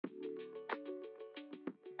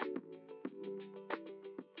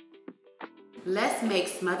Let's make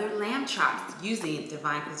smothered lamb chops using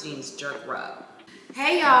DivineKuizine's jerk rub.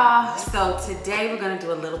 Hey y'all, so today we're gonna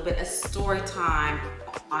do a little bit of story time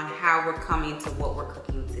on how we're coming to what we're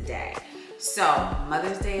cooking today. So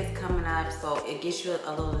Mother's Day is coming up, so it gives you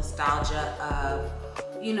a little nostalgia of,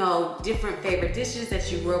 you know, different favorite dishes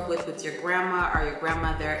that you grew up with your grandma or your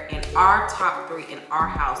grandmother. And our top three in our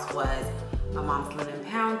house was my mom's lemon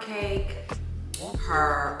pound cake,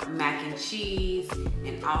 her mac and cheese,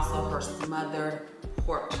 and also her smothered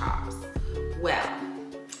pork chops. Well,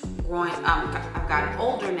 I've gotten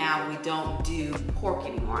older now, we don't do pork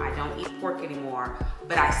anymore. I don't eat pork anymore,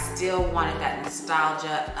 but I still wanted that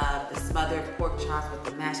nostalgia of the smothered pork chops with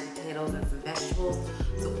the mashed potatoes and some vegetables.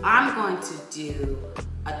 So I'm going to do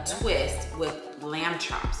a twist with lamb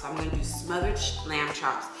chops. So I'm going to do smothered lamb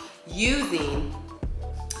chops using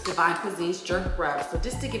DivineKuizine's jerk rub. So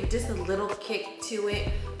just to give it just a little kick to it.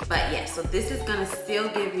 But yeah, so this is gonna still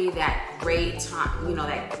give me that great time, you know,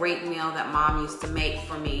 that great meal that mom used to make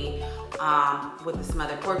for me with the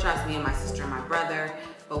smothered pork chops, me and my sister and my brother.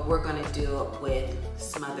 But we're gonna do it with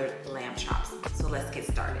smothered lamb chops. So let's get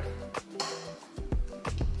started.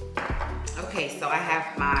 Okay, so I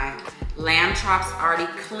have my lamb chops already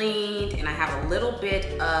cleaned, and I have a little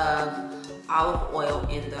bit of olive oil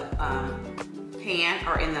in the pan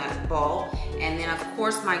or in the bowl, and then of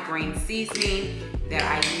course my green seasoning that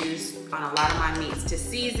I use on a lot of my meats to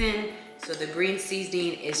season. So the green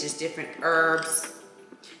seasoning is just different herbs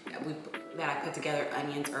that I put together: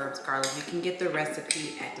 onions, herbs, garlic. You can get the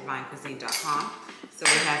recipe at DivineKuizine.com. So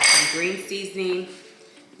we have some green seasoning,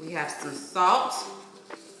 we have some salt.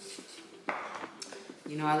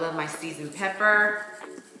 You know I love my seasoned pepper.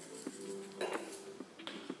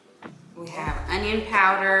 We have onion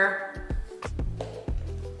powder,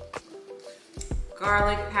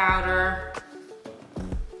 garlic powder,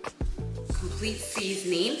 complete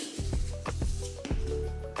seasoning,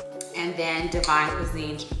 and then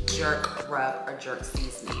DivineKuizine's jerk rub or jerk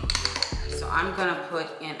seasoning. So I'm gonna put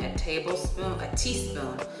in a teaspoon, well, a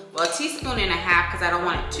teaspoon and a half, because I don't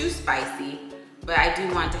want it too spicy, but I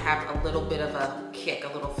do want it to have a little bit of a kick,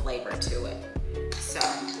 a little flavor to it. So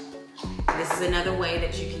this is another way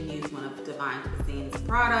that you can use one of DivineKuizine's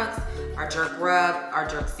products, our jerk rub, our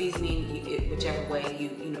jerk seasoning, whichever way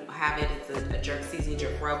you have it. It's a jerk seasoning,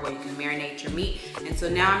 jerk rub, where you can marinate your meat. And so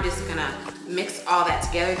now I'm just gonna mix all that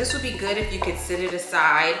together. This would be good if you could sit it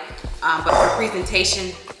aside, but for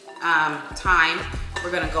presentation time,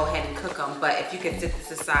 we're gonna go ahead and cook them. But if you could sit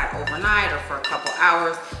this aside overnight or for a couple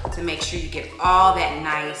hours to make sure you get all that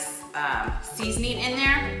nice seasoning in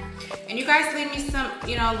there. And you guys leave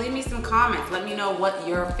me some comments. Let me know what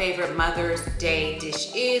your favorite Mother's Day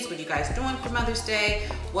dish is. What are you guys doing for Mother's Day?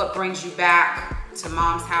 What brings you back to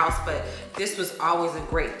mom's house? But this was always a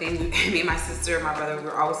great thing. Me and my sister and my brother, we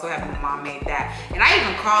were always so happy when mom made that. And I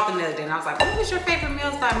even called them the other day and I was like, what was your favorite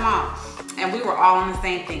meals by mom? And we were all on the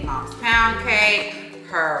same thing: mom's pound cake,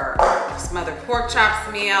 her smothered pork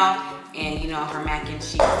chops meal, and you know, her mac and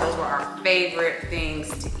cheese. Those were our favorite things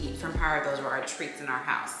to eat from her. Those were our treats in our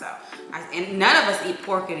house. So, and none of us eat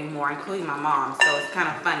pork anymore, including my mom. So it's kind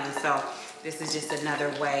of funny. So this is just another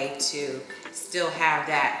way to still have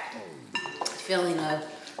that feeling of,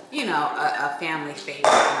 you know, a family favorite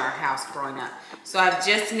in our house growing up. So I've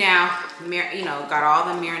just now, got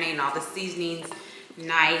all the marinade and all the seasonings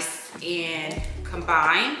nice and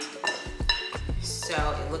combined. So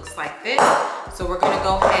it looks like this. So we're gonna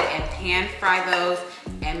go ahead and pan fry those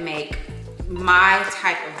and make my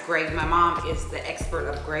type of gravy. My mom is the expert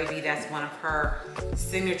of gravy. That's one of her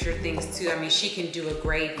signature things too. I mean, she can do a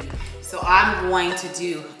gravy. So I'm going to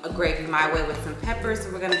do a gravy my way with some peppers.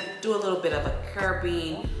 So we're gonna do a little bit of a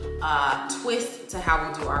Caribbean twist to how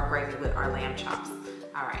we do our gravy with our lamb chops.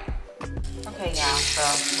 All right. Okay, y'all, so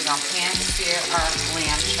we're gonna pan sear our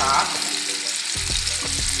lamb chops.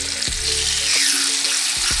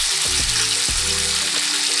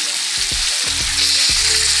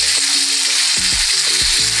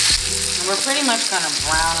 We're pretty much gonna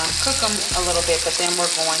brown them, cook them a little bit, but then we're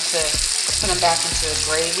going to put them back into the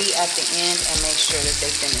gravy at the end and make sure that they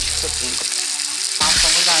finish cooking. So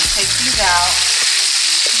we're gonna take these out,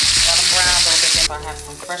 let them brown a little bit. Then I have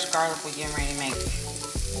some fresh garlic we're getting ready to make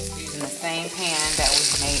using the same pan that we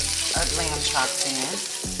made our lamb chops in.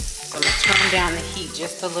 So I'm gonna turn down the heat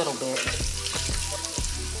just a little bit.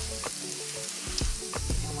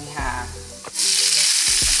 And we have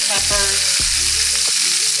some peppers.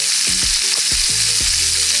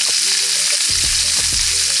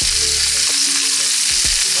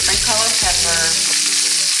 Color pepper,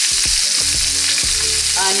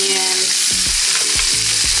 onions.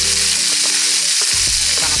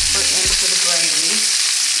 I'm gonna put into the gravy.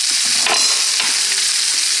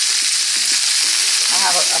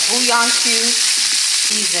 bouillon cubes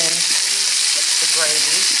season the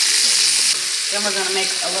gravy. Then we're gonna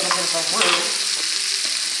make a little bit of a roux.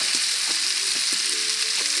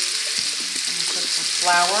 Put some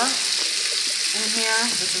flour in here.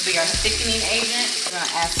 This will be our thickening agent. We're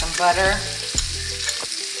gonna add some butter.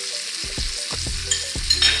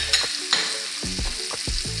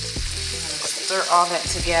 I'm gonna stir all that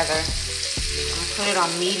together. I'm gonna put it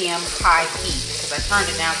on medium-high heat because I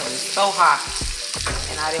turned it down because it was so hot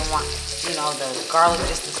and I didn't want, you know, the garlic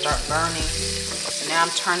just to start burning. So now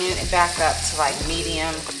I'm turning it back up to like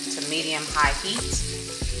medium to medium-high heat.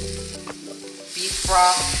 Beef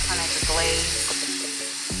broth, kind of the glaze.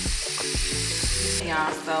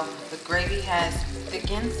 Yeah, so the gravy has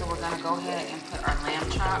thickened, so we're gonna go ahead and put our lamb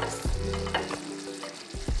chops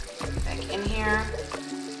back in here.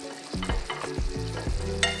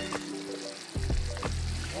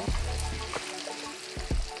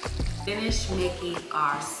 Finish making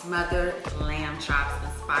our smothered lamb chops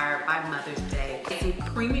inspired by Mother's Day. Some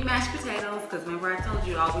creamy mashed potatoes, because remember I told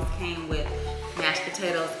you it always came with mashed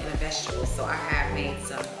potatoes and a vegetable. So I have made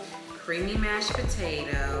some creamy mashed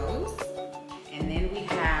potatoes. And then we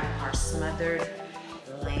have our smothered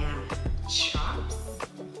lamb chops.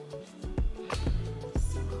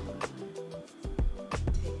 So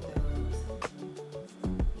take those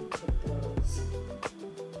and put those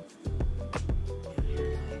in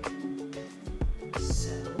here like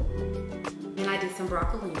so. Then I did some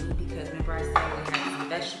broccolini because remember I said we had some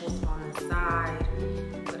vegetables on the side,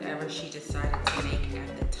 whatever she decided to make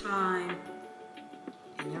at the time.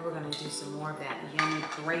 And then we're gonna do some more of that yummy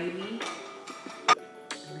gravy.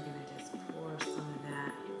 We're gonna just pour some of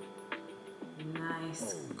that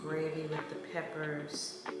nice gravy with the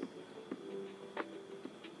peppers.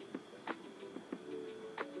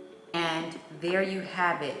 And there you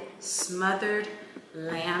have it, smothered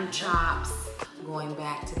lamb chops, going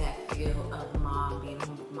back to that feel of mom, being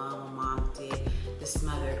home with mom when mom did the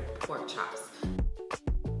smothered pork chops.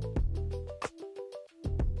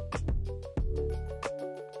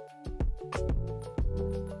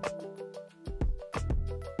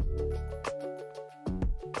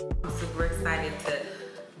 Super excited to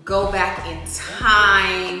go back in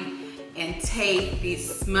time and taste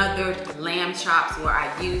these smothered lamb chops where I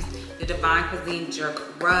used the DivineKuizine jerk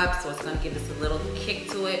rub, so it's gonna give us a little kick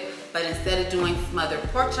to it. But instead of doing smothered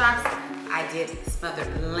pork chops, I did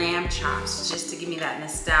smothered lamb chops just to give me that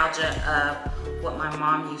nostalgia of what my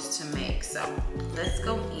mom used to make. So let's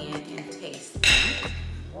go in and taste them.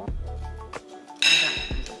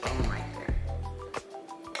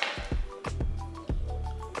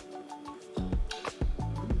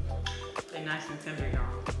 Nice and tender, y'all.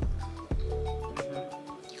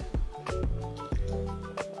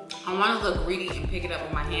 I want to look greedy and pick it up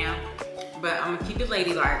with my hand, but I'm gonna keep it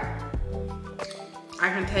ladylike. I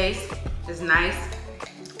can taste it's nice.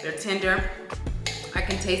 They're tender. I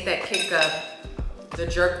can taste that kick of the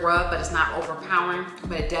jerk rub, but it's not overpowering.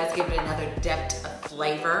 But it does give it another depth of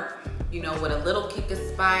flavor. You know, with a little kick of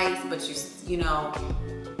spice, but you know,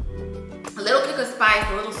 a little kick of spice,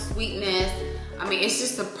 a little sweetness. I mean, it's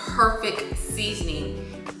just a perfect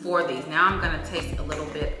seasoning for these. Now I'm gonna taste a little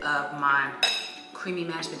bit of my creamy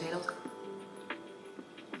mashed potatoes.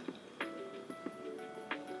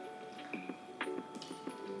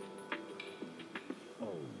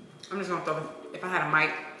 I'm just gonna throw the, if I had a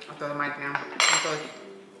mic, I'll throw the mic down.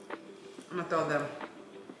 I'm gonna throw the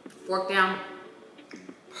fork down.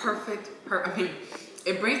 Perfect, I mean,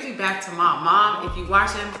 it brings me back to mom. Mom, if you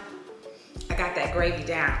watching, I got that gravy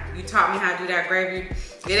down. You taught me how to do that gravy.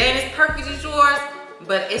 It ain't as perfect as yours,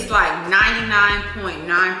 but it's like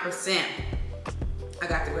 99.9%. I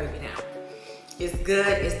got the gravy down. It's good,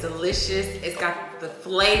 it's delicious. It's got the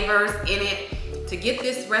flavors in it. To get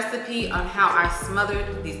this recipe on how I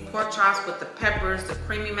smothered these pork chops with the peppers, the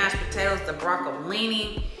creamy mashed potatoes, the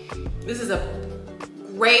broccolini, this is a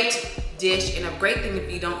great dish and a great thing if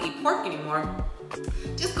you don't eat pork anymore.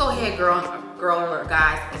 Just go ahead, girl or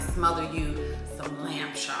guys, and smother you some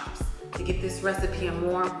lamb chops. To get this recipe and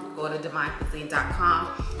more, go to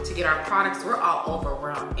DivineKuizine.com. To get our products, we're all over.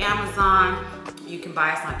 We're on Amazon. You can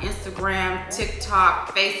buy us on Instagram,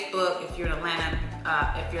 TikTok, Facebook. If you're in Atlanta,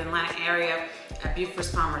 area, at Buford's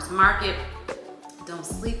Farmers Market. Don't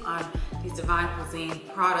sleep on these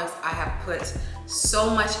DivineKuizine products. I have put so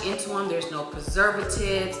much into them. There's no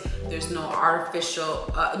preservatives. There's no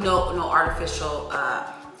artificial,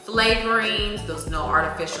 flavorings. There's no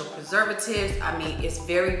artificial preservatives. I mean, it's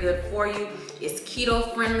very good for you. It's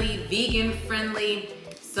keto friendly, vegan friendly.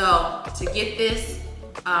 So to get this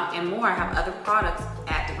and more, I have other products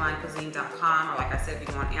at DivineKuizine.com, or like I said, if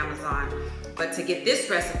you go on Amazon. But to get this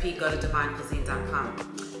recipe, go to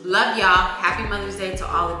DivineKuizine.com. Love y'all. Happy Mother's Day to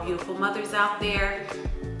all the beautiful mothers out there.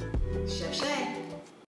 Chef Shay.